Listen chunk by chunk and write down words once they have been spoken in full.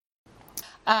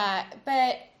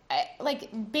But like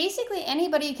basically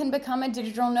anybody can become a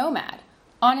digital nomad,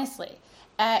 honestly.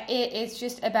 It's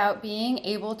just about being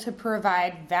able to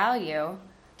provide value.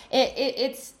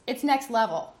 It's next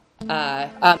level.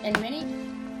 And many.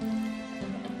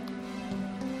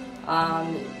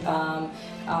 I'm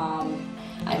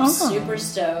super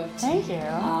stoked. Thank you.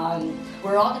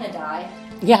 We're all gonna die.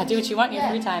 Yeah, do what you want in your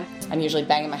free time. I'm usually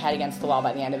banging my head against the wall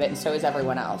by the end of it, and so is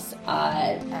everyone else.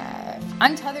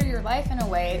 Untether your life in a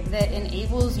way that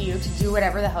enables you to do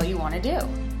whatever the hell you want to do.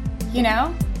 You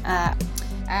know?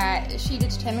 She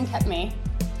ditched him and kept me.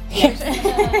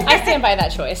 I stand by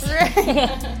that choice.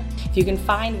 If you can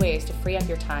find ways to free up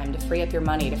your time, to free up your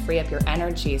money, to free up your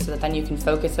energy so that then you can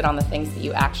focus it on the things that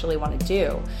you actually want to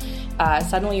do,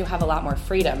 suddenly you have a lot more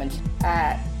freedom. And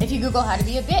if you Google how to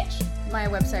be a bitch, my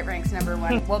website ranks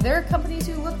 #1. Well, there are companies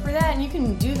who look for that, and you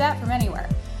can do that from anywhere.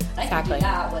 I can do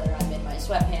that whether I'm in my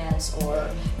sweatpants or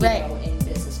in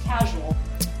business casual.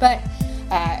 But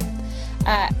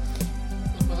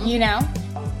you know,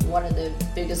 one of the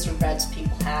biggest regrets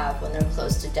people have when they're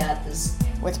close to death is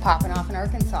what's popping off in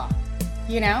Arkansas.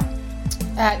 You know,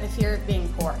 the fear of being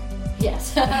poor.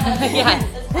 Yes. Yes,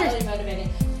 it's highly motivating.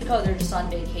 Oh, they're just on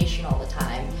vacation all the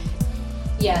time.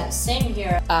 Yeah, same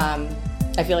here.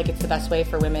 I feel like it's the best way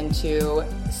for women to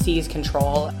seize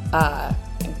control,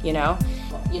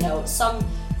 some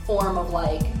form of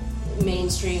like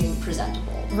mainstream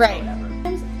presentable. Right. Whatever.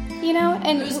 You know,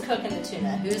 and who's cooking the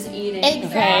tuna? Who's eating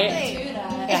exactly. the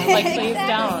tuna? Yeah, like please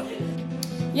don't.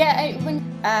 Yeah,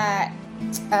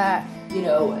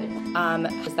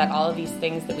 Is that all of these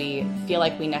things that we feel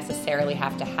like we necessarily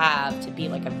have to be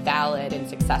like a valid and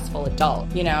successful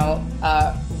adult. You know,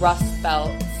 Rust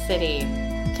Belt City.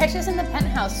 Catch us in the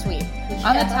penthouse suite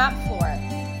on the top floor.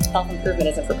 Self-improvement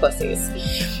isn't for pussies.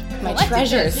 My What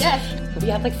treasures. Yes. We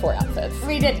had like 4 outfits.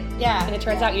 We did, yeah. And it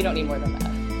turns out you don't need more than that.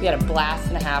 We had a blast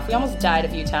and a half. We almost died a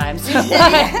few times.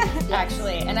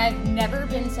 Actually, and I've never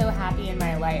been so happy in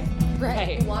my life.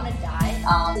 Right. You want to die?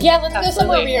 Yeah, let's go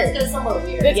somewhere weird. Let's go somewhere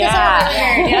weird. I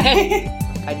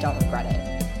don't regret it.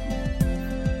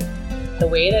 The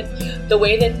way that,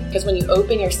 because when you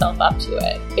open yourself up to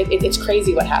it, it's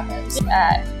crazy what happens.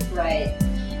 Right.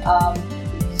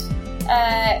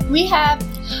 We have,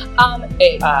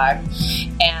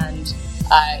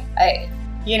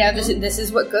 this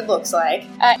is what good looks like.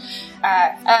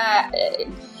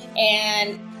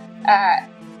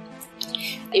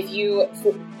 If you,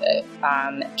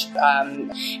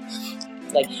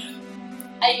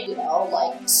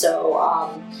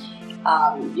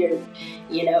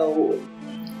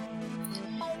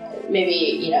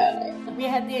 we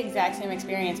had the exact same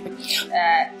experience, but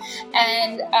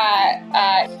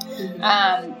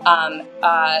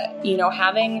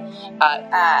having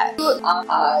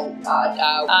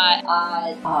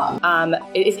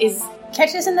is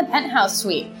catch us in the penthouse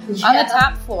suite on the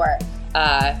top floor.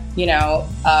 For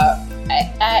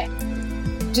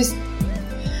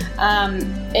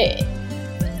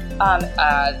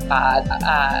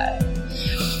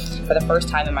the first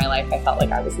time in my life, I felt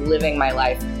like I was living my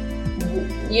life.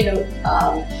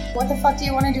 What the fuck do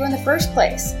you want to do in the first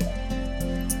place?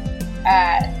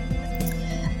 I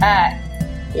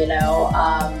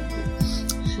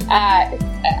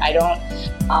don't.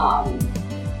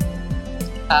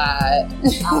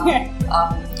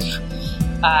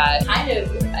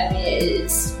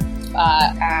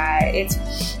 It's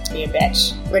be a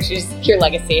bitch, which is your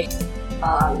legacy.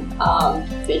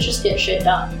 Bitches get shit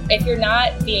done. If you're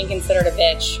not being considered a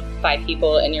bitch by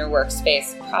people in your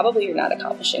workspace, probably you're not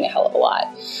accomplishing a hell of a lot.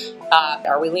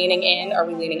 Are we leaning in? Are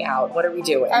we leaning out? What are we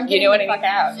doing? I'm getting the fuck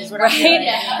out is what I'm doing.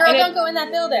 Yeah. Girl, don't go in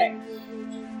that building.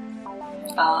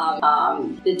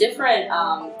 The different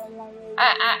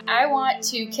I want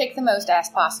to kick the most ass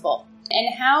possible.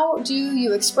 And how do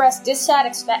you express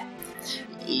dissatisfaction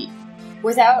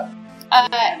without you're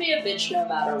gonna be a bitch no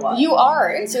matter what. You are,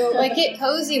 and so get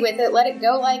cozy with it, let it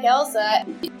go like Elsa.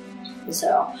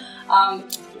 So, I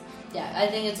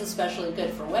think it's especially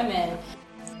good for women.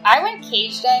 I went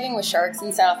cage diving with sharks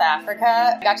in South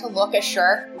Africa. I got to look a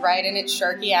shark right in its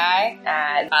sharky eye,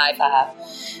 and I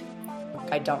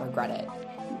don't regret it.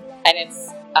 And it's,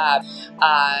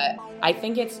 I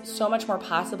think it's so much more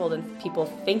possible than people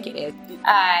think it is.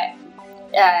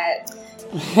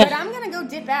 But I'm going to go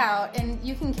dip out, and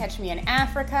you can catch me in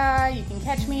Africa, you can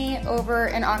catch me over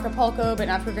in Acapulco, but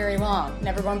not for very long.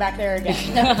 Never going back there again.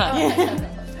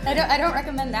 I don't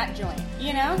recommend that joint,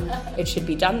 you know? It should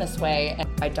be done this way, and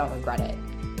I don't regret it.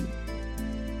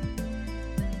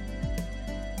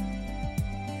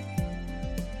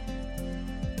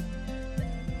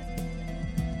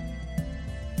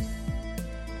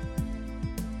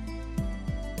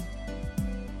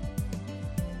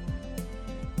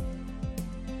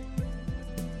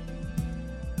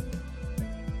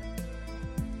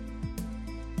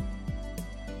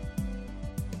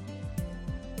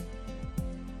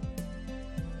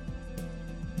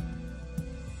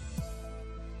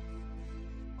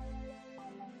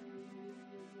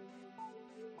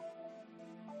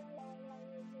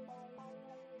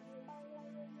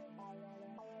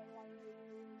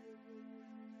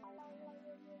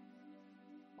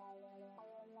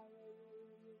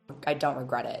 don't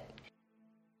regret it.